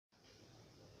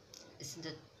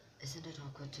Isn't it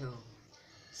awkward to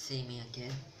see me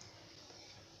again?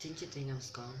 Didn't you think I was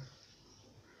gone?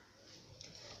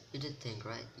 You did think,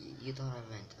 right? You thought I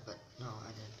went, but no,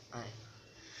 I didn't.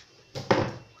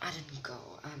 I didn't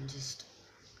go. I'm just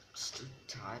too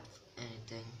tired for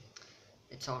anything.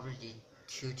 It's already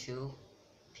 2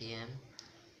 p.m.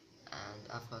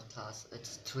 and I've got class.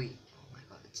 It's 3. Oh my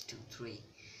god, it's 2:03.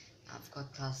 I've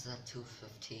got classes at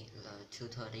 2:15,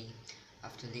 2:30. I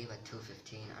have to leave at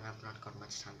 2:15, and I've not got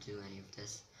much time to do any of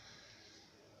this.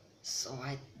 So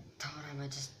I thought I might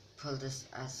just pull this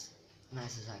as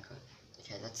nice as I could.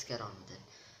 Okay, let's get on with it.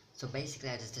 So basically,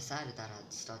 I just decided that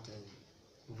I'd start doing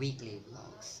weekly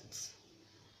vlogs. It's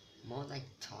more like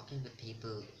talking with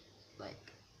people,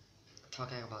 like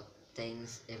talking about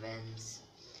things, events,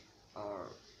 or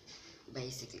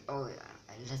basically. Oh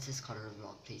yeah, let's just call it a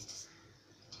vlog, please. Just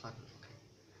call it, okay.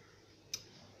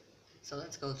 So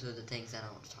let's go through the things that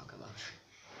I want to talk about.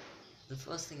 The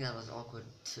first thing that was awkward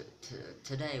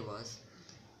today was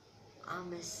our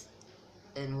miss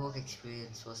in work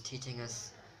experience was teaching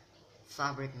us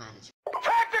fabric management.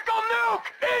 Tactical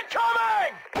nuke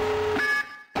incoming!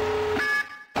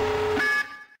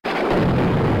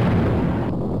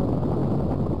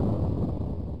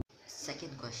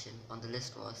 Second question on the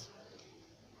list was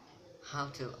how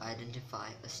to identify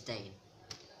a stain.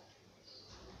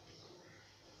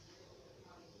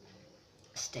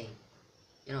 Stain.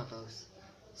 You know those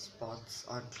spots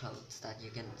on clothes that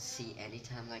you can see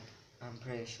anytime, like I'm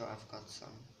pretty sure I've got some.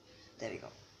 There we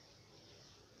go.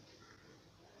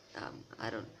 I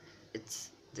don't,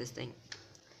 it's this thing.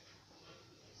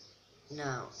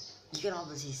 Now, you can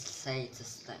obviously say it's a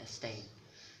stain,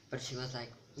 but she was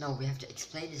like, no, we have to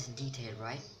explain this in detail,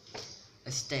 right?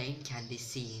 A stain can be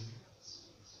seen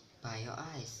by your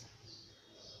eyes.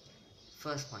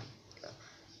 First point,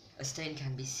 a stain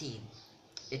can be seen.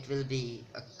 It will be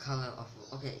a color of,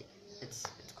 okay, it's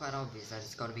quite obvious that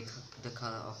it's gonna be the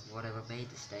color of whatever made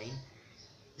the stain.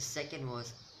 The second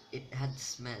was, it had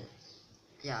smell.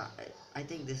 Yeah, I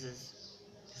think this is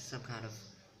some kind of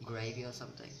gravy or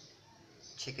something.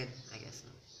 Chicken, I guess.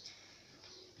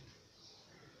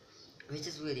 No. Which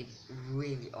is really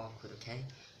awkward, okay?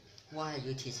 Why are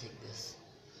you teaching this?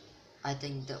 I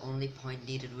think the only point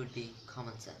needed would be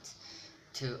common sense.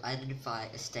 To identify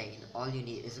a stain, all you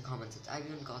need is a common sense. I've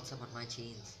even got some on my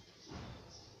jeans.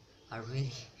 I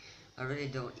really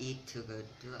don't eat too good,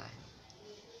 do I?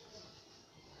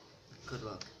 Good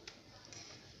work.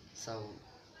 So,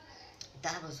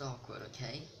 that was awkward,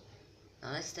 okay?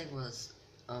 The next thing was,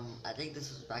 I think this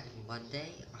was back on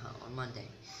Monday, on Monday.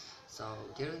 So,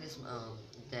 during this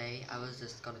day, I was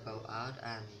just gonna go out,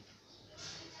 and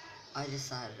I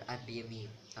decided I'd be a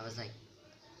meme. I was like,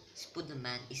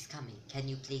 Spiderman is coming, can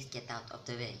you please get out of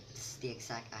the way? This is the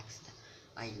exact accent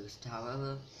I used.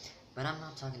 However, when I'm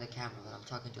not talking to the camera, when I'm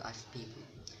talking to actual people,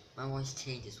 my voice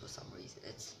changes for some reason.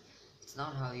 It's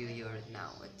not how you hear it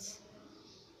now. It's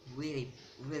really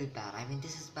bad. I mean,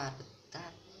 this is bad, but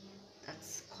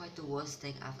that's quite the worst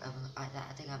thing I've ever. I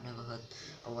think I've never heard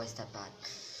a voice that bad.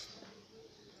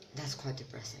 That's quite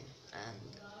depressing.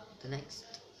 And the next,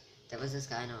 there was this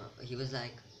guy. No, he was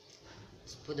like,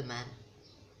 Spiderman.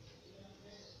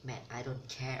 Man, I don't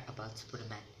care about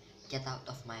Spiderman. Get out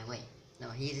of my way. No,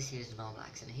 he's a serious normal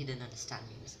accent. He didn't understand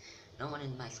memes. No one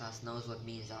in my class knows what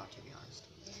memes are, to be honest.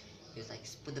 He was like,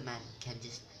 Spiderman can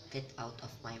just get out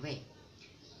of my way.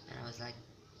 And I was like,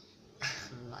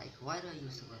 like, why do I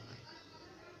use the word like?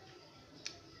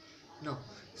 No,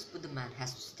 Spiderman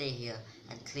has to stay here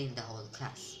and clean the whole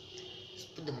class.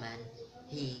 Spiderman,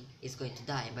 he is going to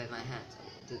die by my hands.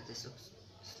 This looks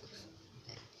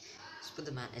okay.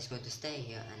 Spiderman is going to stay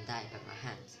here and die by my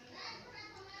hands.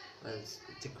 Well,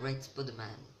 the great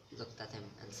Spiderman looked at him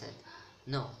and said,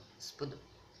 no,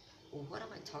 what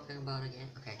am I talking about again?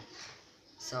 Okay,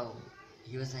 so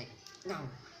he was like, no,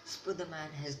 Spiderman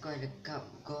is going to go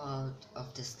out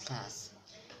of this class.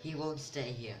 He won't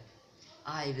stay here.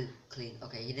 I will clean.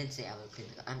 Okay, he didn't say I will clean.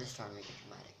 I'm just trying to make it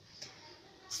dramatic.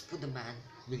 Spiderman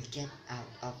will get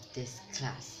out of this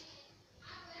class.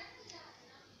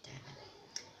 Damn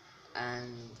it.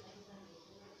 And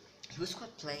he was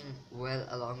quite playing well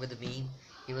along with the meme.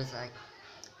 He was like,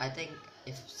 I think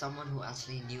if someone who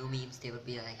actually knew memes, they would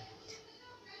be like,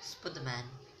 Spiderman,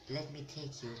 let me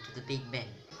take you to the Big Ben.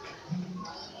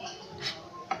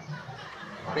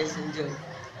 President Joe,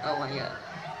 oh my god,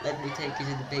 let me take you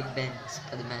to the Big Ben,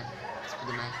 Spiderman.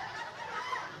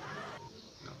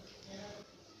 No,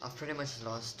 I've pretty much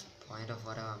lost point of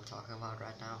whatever I'm talking about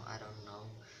right now. I don't know.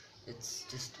 It's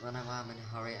just whenever I'm in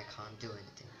a hurry, I can't do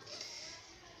anything.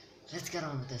 Let's get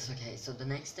on with this. Okay, so the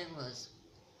next thing was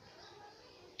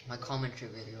my commentary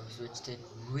videos, which did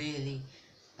really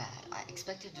bad. I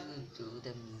expected to do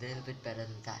them a little bit better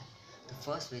than that. The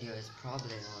first video is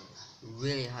probably on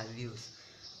really high views.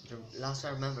 The last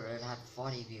I remember, it had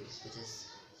 40 views, which is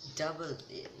double,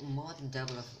 more than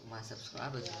double of my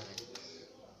subscribers already.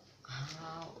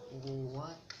 How?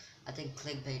 What? I think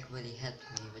clickbait really helped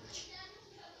me, which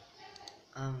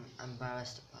I'm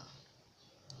embarrassed about.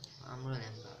 I'm really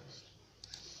embarrassed.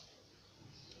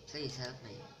 Please help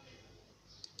me.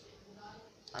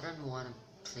 I don't want to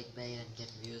clickbait and get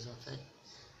views of it.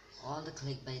 All the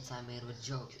clickbaits I made were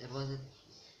jokes.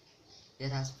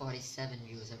 It has 47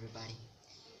 views, everybody.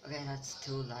 Okay, that's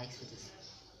 2 likes for this.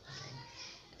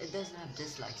 Okay. It doesn't have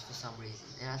dislikes for some reason.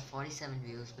 It has 47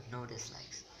 views but no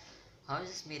dislikes. How is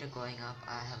this meter going up?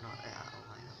 I have not. Oh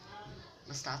my god.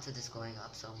 My stats are just going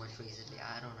up so much recently.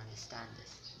 I don't understand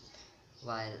this.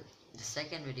 While the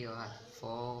second video had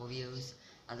 4 views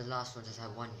and the last one just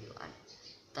had 1 view. And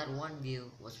that 1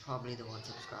 view was probably the 1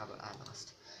 subscriber I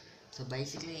lost. So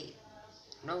basically,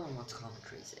 no one wants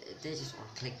commentaries. They just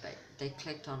want clickbait. They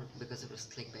clicked on it because it was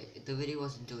clickbait. The video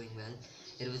wasn't doing well.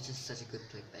 It was just such a good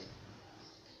clickbait.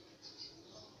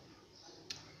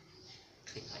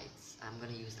 Clickbaits. I'm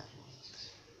gonna use that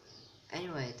one.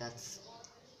 Anyway, that's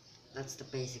the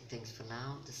basic things for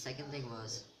now. The second thing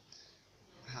was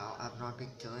how I've not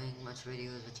been doing much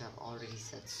videos, which I've already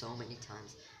said so many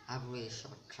times. I have a really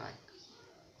short track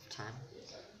of time.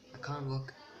 I can't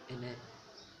work in it.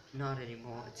 Not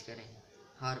anymore. It's getting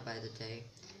harder by the day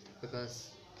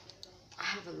because I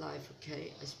have a life,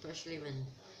 okay? Especially when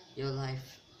your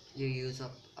life, you use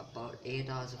up about 8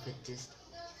 hours of it just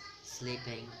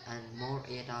sleeping and more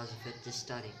 8 hours of it just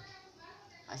studying.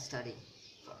 I study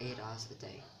for 8 hours a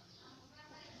day.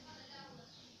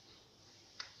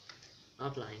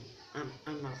 Not lying.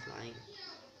 I'm not lying.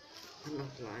 I'm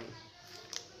not lying.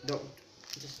 Don't.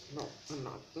 Just, no, I'm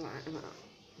not lying. I'm not.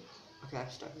 Okay, I'm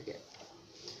stuck again.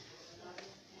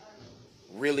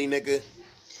 Really, nigga?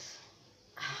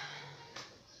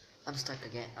 I'm stuck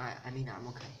again. I mean, I'm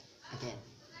okay. Again.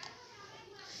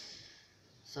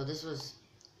 So this was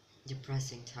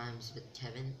depressing times with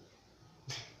Kevin.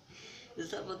 Is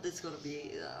that what this is gonna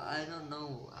be? I don't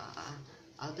know.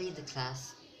 I'll be in the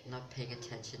class not paying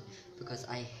attention because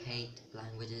I hate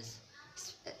languages,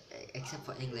 except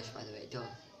for English, by the way. Don't.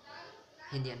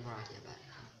 Hindi and Marathi are bad.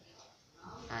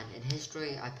 And in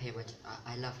history,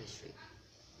 I love history.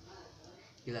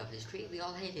 You love history? We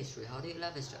all hate history. How do you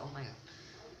love history? Oh my god.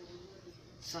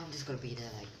 So I'm just gonna be there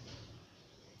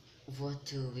like, what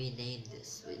do we name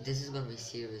this? This is gonna be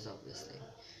serious, obviously.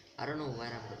 I don't know when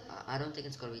I don't think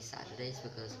it's gonna be Saturdays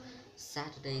because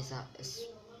Saturdays are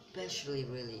especially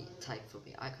really tight for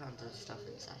me. I can't do stuff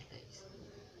on Saturdays.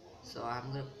 So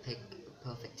I'm gonna pick a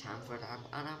perfect time for it,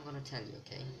 and I'm gonna tell you,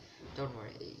 okay? Don't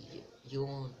worry, you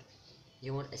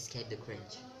won't escape the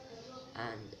cringe.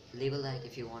 And leave a like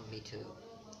if you want me to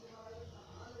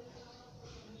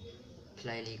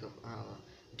play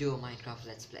do a Minecraft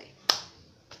Let's Play.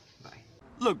 Bye.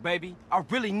 Look, baby, I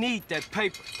really need that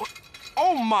paper.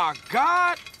 Oh my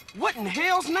God! What in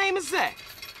hell's name is that?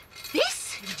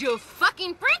 This, you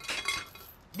fucking prick?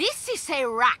 This is a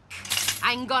rock.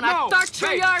 I'm gonna No, torture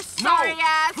baby, your sorry no,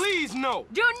 ass. please no.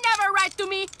 You never write to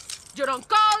me. You don't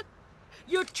call.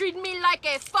 You treat me like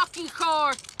a fucking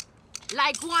whore.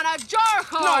 Like one of your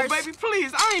whores. No, baby,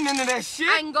 please, I ain't into that shit.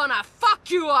 I'm gonna fuck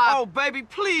you up. Oh, baby,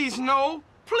 please, no.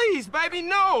 Please, baby,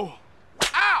 no.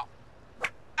 Ow!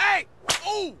 Hey!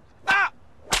 Ooh! Ow!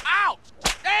 Ow!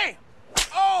 Damn!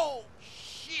 Oh,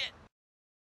 shit!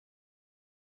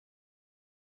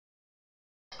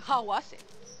 How was it?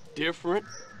 Different.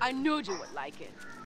 I knew you would like it.